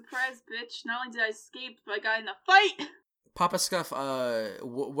 like, surprise, bitch. Not only did I escape, but I got in a fight! Papa Scuff,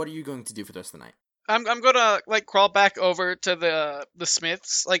 what are you going to do for the rest of the night? I'm gonna like crawl back over to the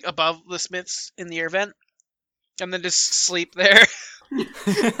Smiths, like above the Smiths in the air vent, and then just sleep there.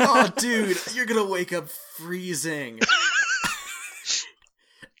 Oh, dude, you're gonna wake up freezing.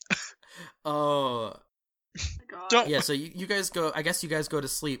 Oh. God. Don't- Yeah, so you guys go, I guess you guys go to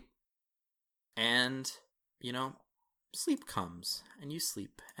sleep. And, sleep comes. And you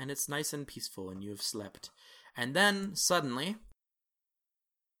sleep. And it's nice and peaceful, and you have slept. And then, suddenly,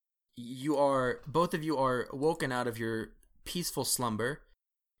 both of you are woken out of your peaceful slumber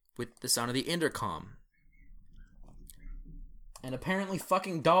with the sound of the intercom. And apparently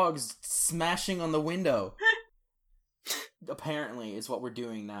fucking dogs smashing on the window. Apparently is what we're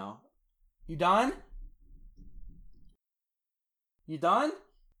doing now. You done? You done?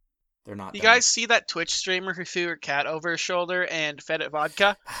 They're not You done. guys see that Twitch streamer who threw her cat over her shoulder and fed it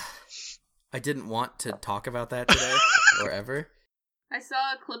vodka? I didn't want to talk about that today or ever. I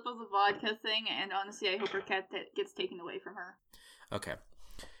saw a clip of the vodka thing, and honestly, I hope her cat gets taken away from her. Okay.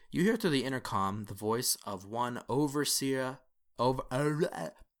 You hear through the intercom the voice of one overseer. You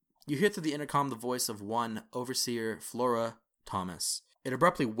hear through the intercom the voice of one overseer, Flora Thomas. It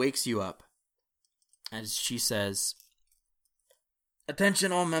abruptly wakes you up as she says,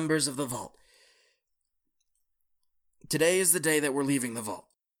 "Attention, all members of the vault. Today is the day that we're leaving the vault.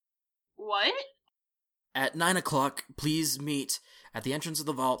 What? At 9 o'clock, please meet at the entrance of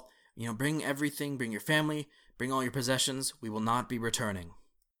the vault. Bring everything, bring your family, bring all your possessions. We will not be returning.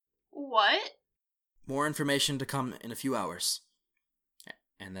 What? More information to come in a few hours."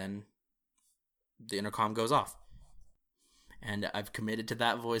 And then the intercom goes off. And I've committed to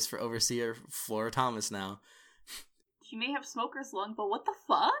that voice for Overseer Flora Thomas now. She may have smoker's lung, but what the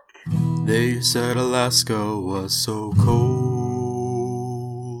fuck? They said Alaska was so cold.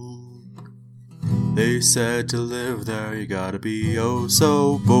 They said to live there you gotta be oh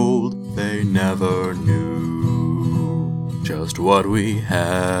so bold. They never knew just what we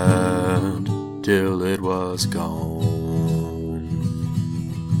had till it was gone.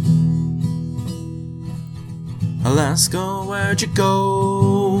 Alaska, where'd you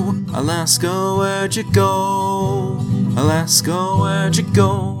go? Alaska, where'd you go? Alaska, where'd you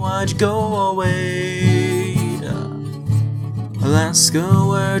go? Why'd you go away? Alaska,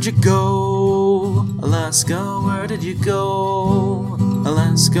 where'd you go? Alaska, where did you go?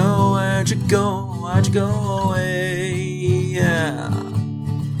 Alaska, where'd you go? Why'd you go away? Yeah.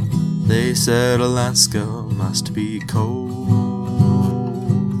 They said Alaska must be cold.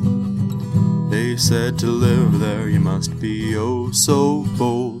 They said to live there you must be oh so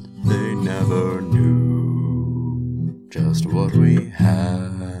bold. They never knew just what we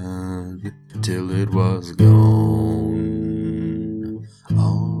had till it was gone,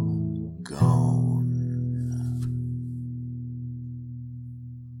 all gone.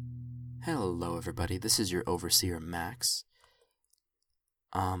 Hello, everybody. This is your Overseer, Max.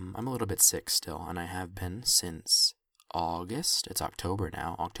 I'm a little bit sick still, and I have been since August. It's October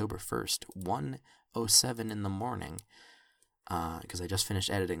now, October 1st, 1:07 in the morning, because I just finished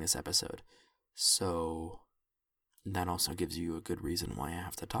editing this episode. So that also gives you a good reason why I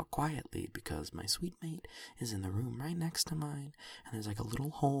have to talk quietly, because my sweet mate is in the room right next to mine, and there's like a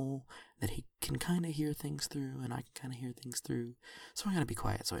little hole that he can kind of hear things through, and I can kind of hear things through, so I gotta be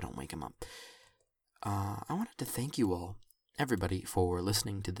quiet so I don't wake him up. I wanted to thank you all, everybody, for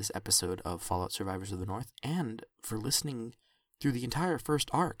listening to this episode of Fallout Survivors of the North, and for listening through the entire first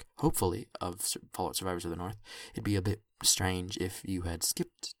arc, hopefully, of Fallout Survivors of the North. It'd be a bit strange if you had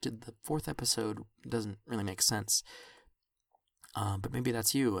skipped to the 4th episode. It doesn't really make sense. But maybe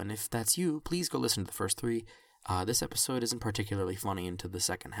that's you, and if that's you, please go listen to the first 3. This episode isn't particularly funny into the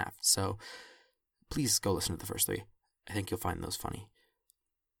second half, so please go listen to the first 3. I think you'll find those funny.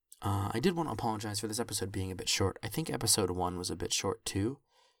 I did want to apologize for this episode being a bit short. I think episode 1 was a bit short too,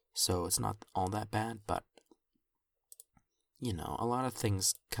 so it's not all that bad, but, a lot of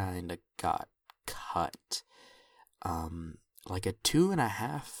things kind of got cut. Like a 2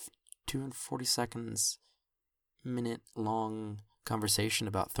 and 40 seconds, minute long conversation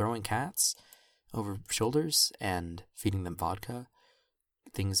about throwing cats over shoulders and feeding them vodka,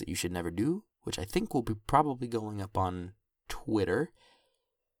 things that you should never do, which I think will be probably going up on Twitter.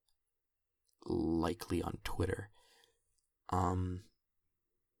 likely on Twitter.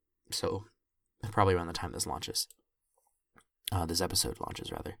 So probably around the time this launches. This episode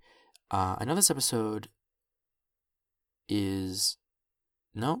launches, rather. I know this episode is...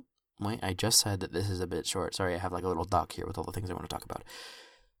 No, wait, I just said that this is a bit short. Sorry, I have like a little doc here with all the things I want to talk about.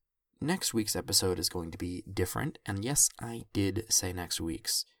 Next week's episode is going to be different, and yes, I did say next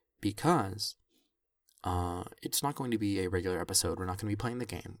week's, because it's not going to be a regular episode. We're not going to be playing the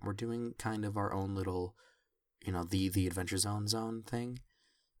game. We're doing kind of our own little, the Adventure Zone thing,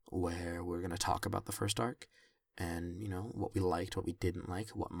 where we're going to talk about the first arc, and, what we liked, what we didn't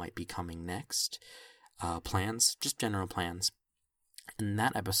like, what might be coming next, plans, just general plans. And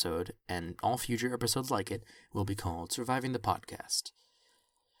that episode, and all future episodes like it, will be called Surviving the Podcast.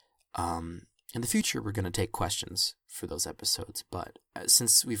 In the future, we're going to take questions for those episodes, but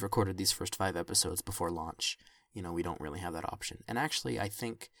since we've recorded these first 5 episodes before launch, we don't really have that option. And actually, I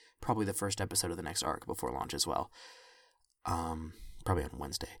think probably the first episode of the next arc before launch as well. Probably on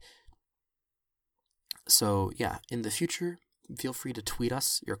Wednesday. So, yeah, in the future, feel free to tweet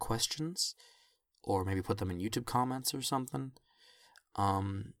us your questions, or maybe put them in YouTube comments or something.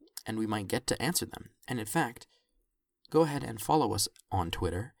 And we might get to answer them. And in fact, go ahead and follow us on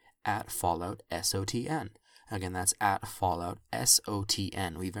Twitter at FalloutSOTN. Again, that's at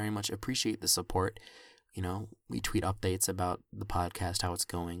FalloutSOTN. We very much appreciate the support. We tweet updates about the podcast, how it's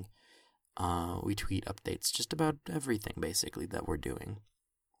going. We tweet updates just about everything, basically, that we're doing.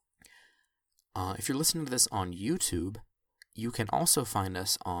 If you're listening to this on YouTube, you can also find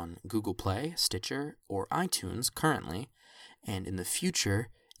us on Google Play, Stitcher, or iTunes currently. And in the future,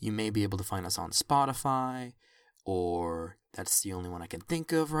 you may be able to find us on Spotify, or that's the only one I can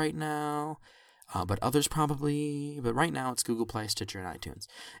think of right now. But others probably, but right now it's Google Play, Stitcher, and iTunes.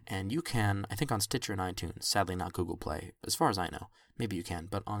 And you can, I think on Stitcher and iTunes, sadly not Google Play, as far as I know, maybe you can,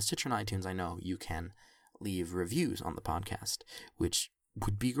 but on Stitcher and iTunes I know you can leave reviews on the podcast, which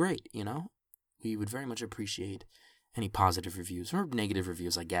would be great, We would very much appreciate any positive reviews, or negative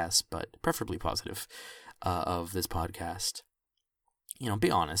reviews, I guess, but preferably positive, of this podcast.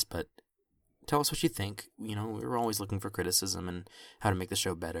 Be honest, but tell us what you think. We're always looking for criticism and how to make the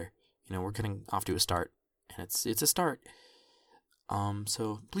show better. We're getting off to a start, and it's a start.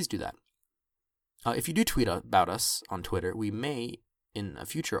 So please do that. If you do tweet about us on Twitter, we may, in a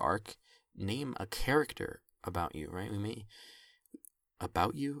future arc, name a character about you, right? We may...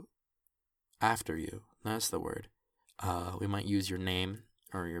 About you? After you. That's the word. We might use your name,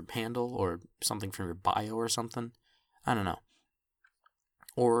 or your handle, or something from your bio or something. I don't know.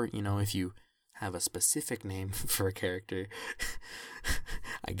 Or, if you have a specific name for a character,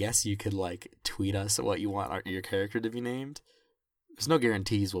 I guess you could, tweet us what you want your character to be named. There's no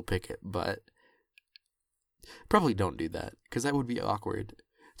guarantees we'll pick it, but probably don't do that, because that would be awkward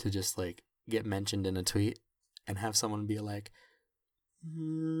to just, get mentioned in a tweet and have someone be like,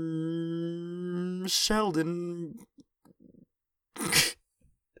 Sheldon...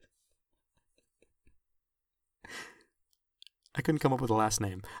 I couldn't come up with a last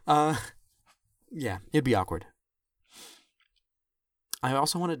name. Yeah, it'd be awkward. I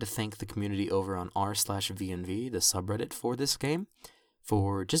also wanted to thank the community over on r/VNV, the subreddit for this game,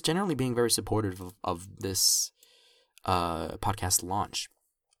 for just generally being very supportive of this podcast launch.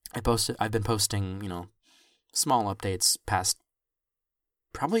 I've been posting, small updates past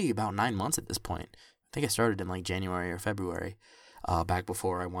probably about 9 months at this point. I think I started in January or February, back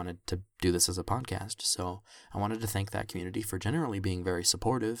before I wanted to do this as a podcast. So I wanted to thank that community for generally being very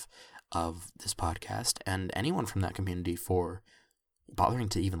supportive of this podcast, and anyone from that community for bothering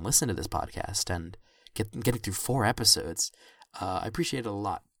to even listen to this podcast and getting through 4 episodes. I appreciate it a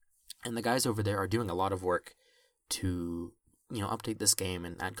lot. And the guys over there are doing a lot of work to, update this game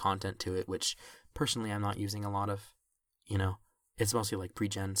and add content to it, which personally I'm not using a lot of. It's mostly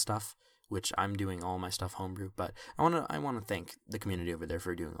pre-gen stuff, which I'm doing all my stuff homebrew, but I want to thank the community over there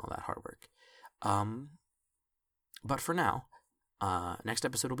for doing all that hard work. But for now, next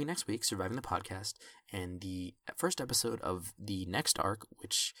episode will be next week, Surviving the Podcast, and the first episode of the next arc,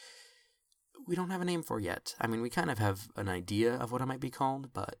 which we don't have a name for yet. I mean, we kind of have an idea of what it might be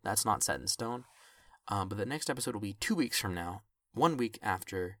called, but that's not set in stone. But the next episode will be 2 weeks from now, 1 week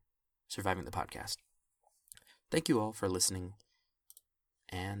after Surviving the Podcast. Thank you all for listening,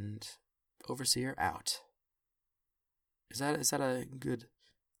 and Overseer out. Is that a good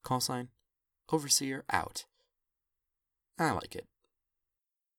call sign? Overseer out. I like it.